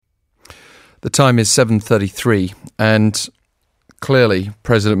The time is 7:33, and clearly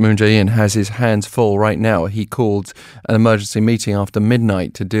President Moon Jae-in has his hands full right now. He called an emergency meeting after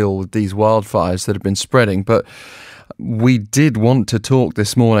midnight to deal with these wildfires that have been spreading. But we did want to talk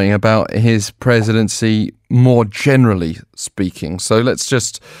this morning about his presidency more generally speaking. So let's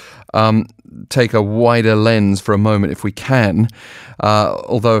just take a wider lens for a moment if we can.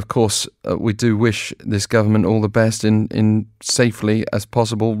 Although, of course, we do wish this government all the best in safely as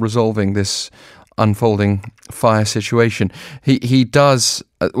possible resolving this unfolding fire situation. He does,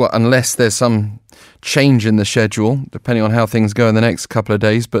 well, unless there's some change in the schedule, depending on how things go in the next couple of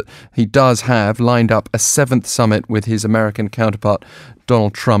days, but he does have lined up a 7th summit with his American counterpart,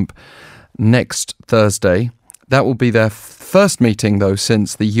 Donald Trump, next Thursday. That will be their first meeting, though,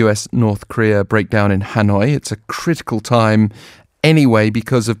 since the US-North Korea breakdown in Hanoi. It's a critical time anyway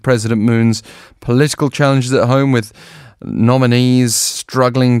because of President Moon's political challenges at home, with nominees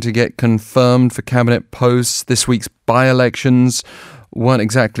struggling to get confirmed for cabinet posts. This week's by-elections weren't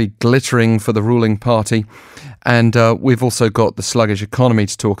exactly glittering for the ruling party. And we've also got the sluggish economy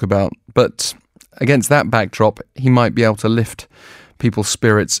to talk about. But against that backdrop, he might be able to lift people's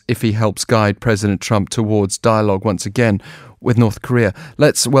spirits if he helps guide President Trump towards dialogue once again with North Korea.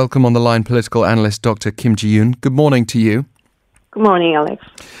 Let's welcome on the line political analyst Dr. Kim Jiyoon. Good morning to you. Good morning, Alex.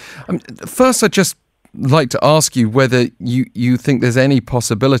 First, I'd just like to ask you whether you think there's any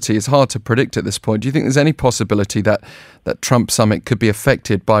possibility, it's hard to predict at this point, do you think there's any possibility that Trump summit could be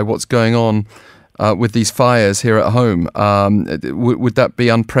affected by what's going on with these fires here at home? Would that be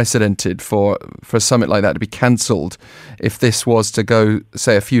unprecedented for a summit like that to be cancelled if this was to go,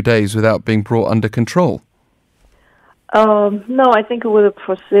 say, a few days without being brought under control? No, I think it will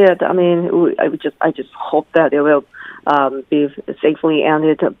proceed. I mean, I just hope that it will be safely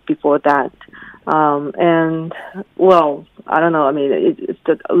ended before that. And well, I don't know. I mean, it's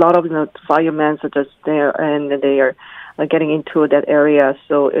a lot of firemen are just there, and they are getting into that area.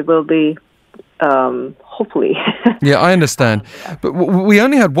 So it will be hopefully. Yeah, I understand. But we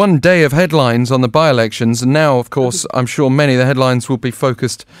only had one day of headlines on the by-elections, and now, of course, I'm sure many of the headlines will be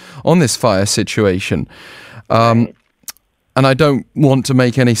focused on this fire situation. Right. And I don't want to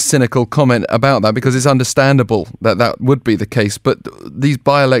make any cynical comment about that because it's understandable that would be the case. But these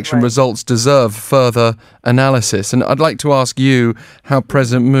by-election results deserve further analysis. And I'd like to ask you how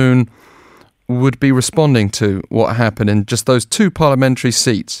President Moon would be responding to what happened in just those 2 parliamentary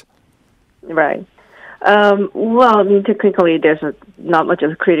seats. Right. Well, I mean, technically, there's not much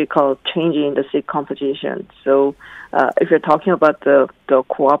of a critical change in the seat composition. So, if you're talking about the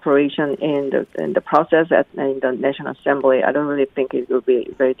cooperation in the process in the National Assembly, I don't really think it will be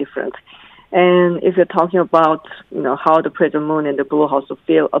very different. And if you're talking about how the President Moon and the Blue House will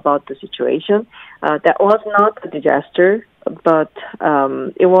feel about the situation, that was not a disaster, but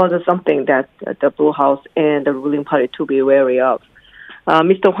it was something that the Blue House and the ruling party to be wary of.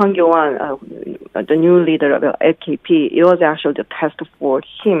 Mr. Hwang Kyo-won, the new leader of the AKP, it was actually the test for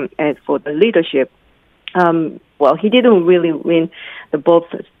him and for the leadership. Well, he didn't really win the both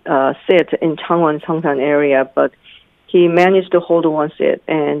seats in Changwon, Seongsan area, but he managed to hold one seat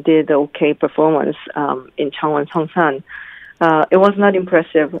and did okay performance in Changwon, Seongsan. It was not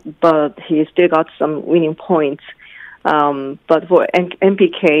impressive, but he still got some winning points. But for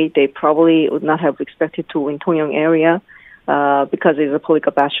NPK, they probably would not have expected to win Tongyang area. Because it's a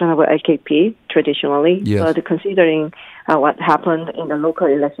political bastion of AKP traditionally. Yes. But considering what happened in the local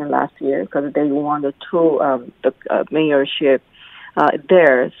election last year, because they won the mayorship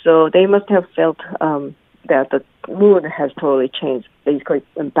there, so they must have felt that the mood has totally changed. Basically,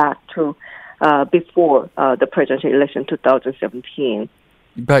 went back to before the presidential election 2017.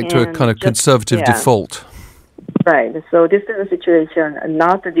 Back to a kind of conservative default. Right. So this is a situation,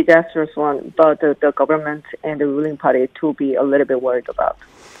 not a disastrous one, but the government and the ruling party to be a little bit worried about.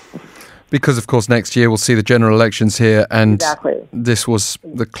 Because, of course, next year we'll see the general elections here, and this was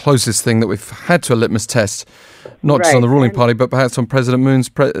the closest thing that we've had to a litmus test, not just on the ruling party, but perhaps on President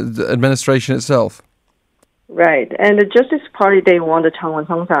Moon's administration itself. Right. And the Justice Party, they won the Changwon,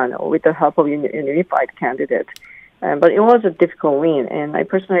 Seongsan with the help of a unified candidate. But it was a difficult win, and I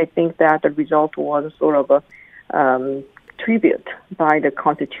personally think that the result was sort of a tribute by the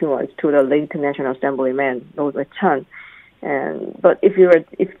constituents to the late National Assemblyman, Roh Chan. But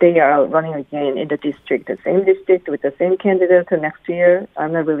if they are running again in the district, the same district with the same candidate next year,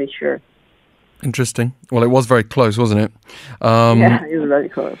 I'm not really sure. Interesting. Well, it was very close, wasn't it? Yeah, it was very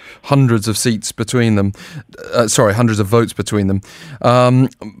close. Hundreds of seats between them. Hundreds of votes between them.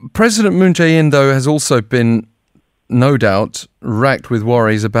 President Moon Jae-in, though, has also been no doubt, racked with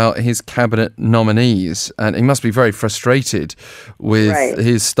worries about his cabinet nominees, and he must be very frustrated with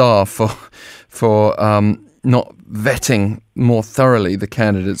his staff for not vetting more thoroughly the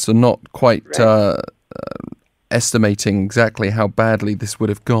candidates and not quite estimating exactly how badly this would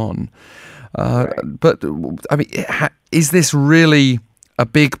have gone. But, I mean, is this really a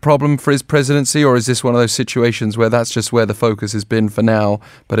big problem for his presidency, or is this one of those situations where that's just where the focus has been for now,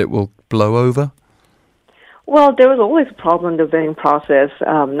 but it will blow over? Well, there was always a problem in the vetting process,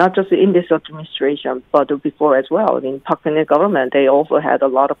 not just in this administration, but before as well. I mean, Park Geun-hye government, they also had a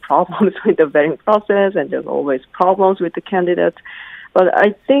lot of problems with the vetting process, and there's always problems with the candidates. But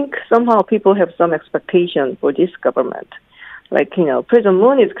I think somehow people have some expectation for this government. Like, President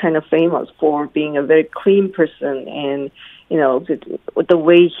Moon is kind of famous for being a very clean person, and, the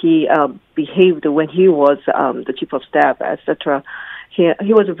way he behaved when he was the chief of staff, etc.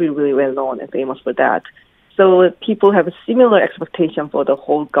 He was really, really well known and famous for that. So people have a similar expectation for the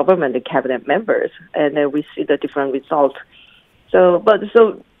whole government and cabinet members, and then we see the different results. So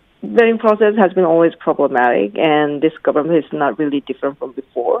vetting process has been always problematic, and this government is not really different from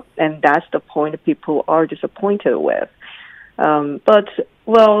before, and that's the point that people are disappointed with.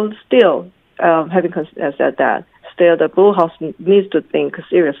 Still, having said that, still the Blue House needs to think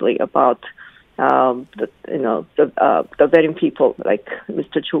seriously about the vetting people like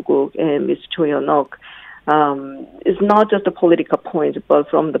Mr. Cho Guk and Mr. Cho Yeon-ok. It's not just a political point, but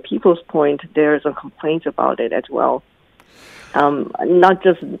from the people's point, there's a complaint about it as well. Not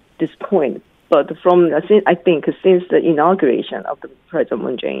just this point, but I think since the inauguration of the President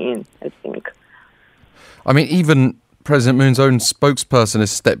Moon Jae-in, I think. I mean, even President Moon's own spokesperson has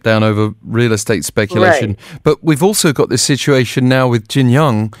stepped down over real estate speculation. Right. But we've also got this situation now with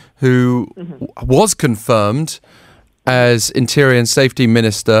Jiyoon, who was confirmed as Interior and Safety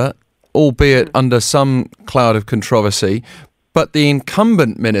Minister, albeit under some cloud of controversy. But the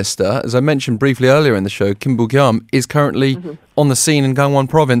incumbent minister, as I mentioned briefly earlier in the show, Kim Boo-kyum, is currently on the scene in Gangwon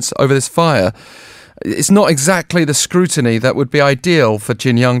province over this fire. It's not exactly the scrutiny that would be ideal for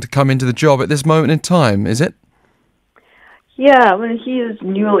Jiyoon to come into the job at this moment in time, is it? Yeah, he is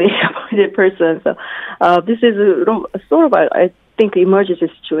newly appointed person. So this is sort of, I think, emergency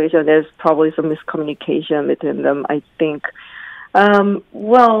situation. There's probably some miscommunication between them, I think.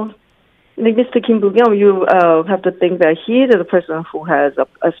 Like Mr. Kim Boo-kyum, you have to think that he is a person who has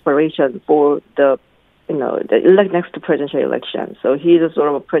aspiration for the next presidential election. So he is a sort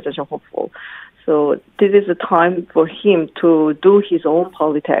of a presidential hopeful. So this is a time for him to do his own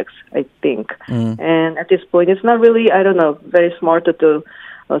politics, I think. And at this point, it's not really, very smart to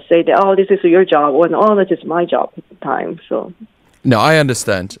say that, this is your job, or this is my job at the time. So. No, I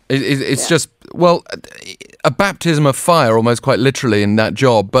understand. It's just, a baptism of fire almost quite literally in that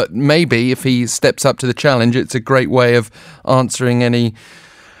job. But maybe if he steps up to the challenge, it's a great way of answering any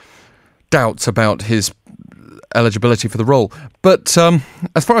doubts about his eligibility for the role. But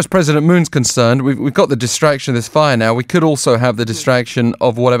as far as President Moon's concerned, we've got the distraction of this fire now. We could also have the distraction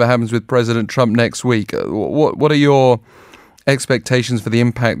of whatever happens with President Trump next week. What are your expectations for the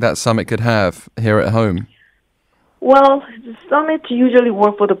impact that summit could have here at home? Well, the summit usually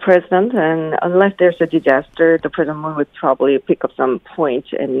work for the president, and unless there's a disaster, the President Moon would probably pick up some points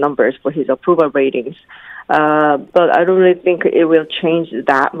and numbers for his approval ratings. But I don't really think it will change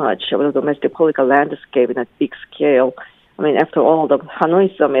that much of the domestic political landscape in a big scale. I mean, after all, the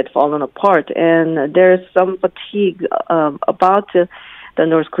Hanoi summit fallen apart, and there's some fatigue about the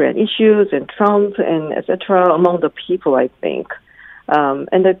North Korean issues and Trump and etc. among the people, I think.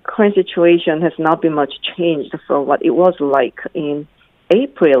 And the current situation has not been much changed from what it was like in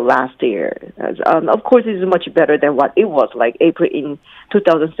April last year. Of course, it is much better than what it was like April in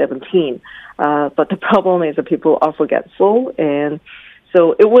 2017. But the problem is that people are forgetful, and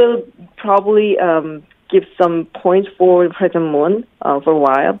so it will probably give some points for President Moon for a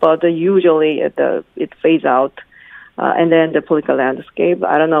while, but usually it fades out. And then the political landscape,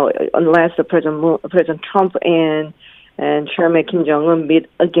 I don't know, unless President Trump and Chairman Kim Jong-un meet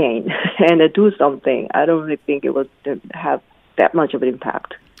again and do something, I don't really think it will have that much of an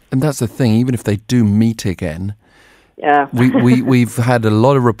impact. And that's the thing, even if they do meet again, we've had a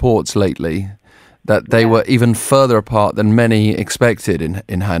lot of reports lately that they were even further apart than many expected in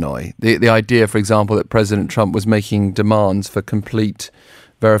Hanoi. The idea, for example, that President Trump was making demands for complete,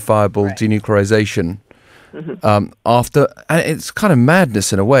 verifiable denuclearization. After, and it's kind of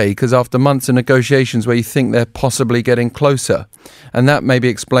madness in a way, because after months of negotiations where you think they're possibly getting closer, and that maybe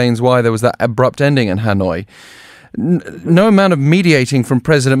explains why there was that abrupt ending in Hanoi. No amount of mediating from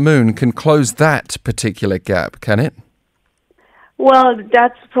President Moon can close that particular gap, can it? Well,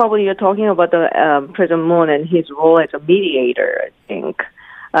 that's probably you're talking about the President Moon and his role as a mediator, I think.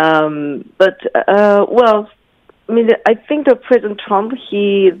 I mean, I think that President Trump,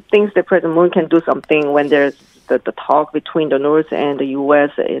 he thinks that President Moon can do something when there's the talk between the North and the U.S.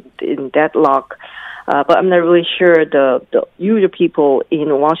 in deadlock. But I'm not really sure the usual people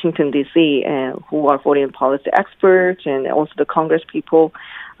in Washington, D.C., and who are foreign policy experts and also the Congress people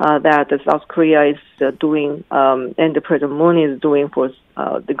that the South Korea is doing and the President Moon is doing for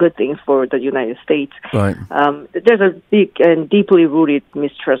the good things for the United States. Right. There's a big and deeply rooted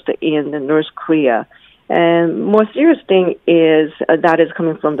mistrust in North Korea. And more serious thing is that is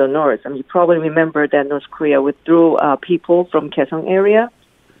coming from the North. I mean, you probably remember that North Korea withdrew people from Kaesong area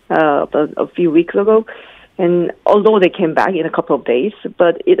a few weeks ago. And although they came back in a couple of days,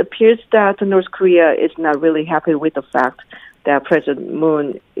 but it appears that North Korea is not really happy with the fact that President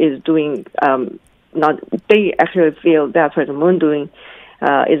Moon is doing they actually feel that President Moon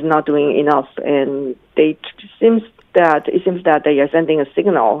is not doing enough, and it seems that they are sending a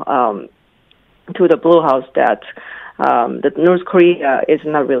signal to the Blue House that North Korea is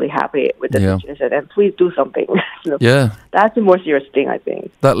not really happy with the situation, and please do something. So that's a more serious thing, I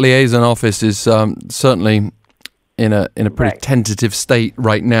think. That liaison office is certainly in a pretty tentative state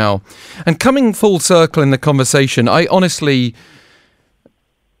right now. And coming full circle in the conversation, I honestly,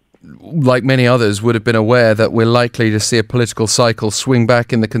 like many others, would have been aware that we're likely to see a political cycle swing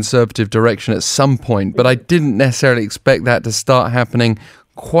back in the conservative direction at some point, but I didn't necessarily expect that to start happening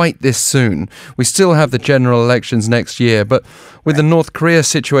quite this soon. We still have the general elections next year, but with the North Korea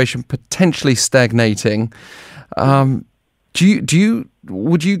situation potentially stagnating,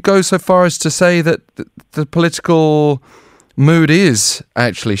 would you go so far as to say that the political mood is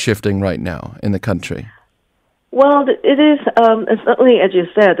actually shifting right now in the country? Well, it is certainly, as you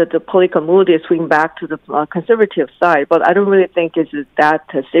said, that the political mood is swinging back to the conservative side, but I don't really think it's that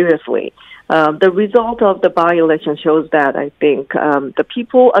seriously. The result of the by-election shows that I think the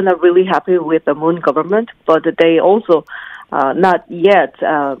people are not really happy with the Moon government, but they also not yet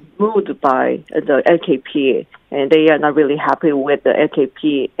moved by the LKP, and they are not really happy with the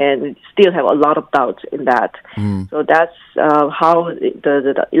LKP and still have a lot of doubts in that. So that's how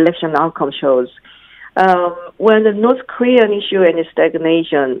the election outcome shows. When the North Korean issue and its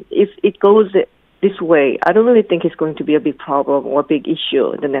stagnation, if it goes this way, I don't really think it's going to be a big problem or a big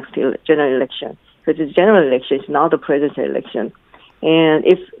issue in the next general election, because it's general election, it's not the presidential election. And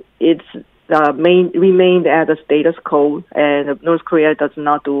if it's remained as a status quo and North Korea does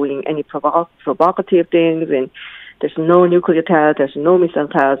not doing any provocative things, and there's no nuclear test, there's no missile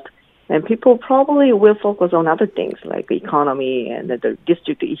test, and people probably will focus on other things like the economy and the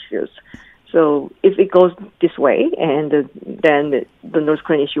district issues. So if it goes this way, and then the North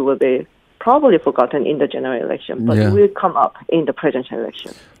Korean issue will be probably forgotten in the general election, but it will come up in the presidential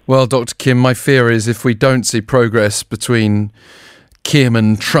election. Well, Dr. Kim, my fear is if we don't see progress between Kim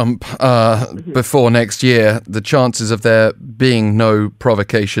and Trump before next year, the chances of there being no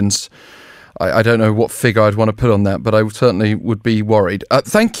provocations, I don't know what figure I'd want to put on that, but I certainly would be worried.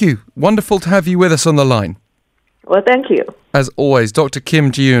 Thank you. Wonderful to have you with us on the line. Well, thank you. As always, Dr.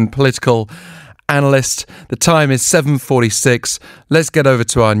 Kim Jiyoon, political analyst. The time is 7:46. Let's get over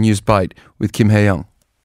to our news bite with Kim Hae-young.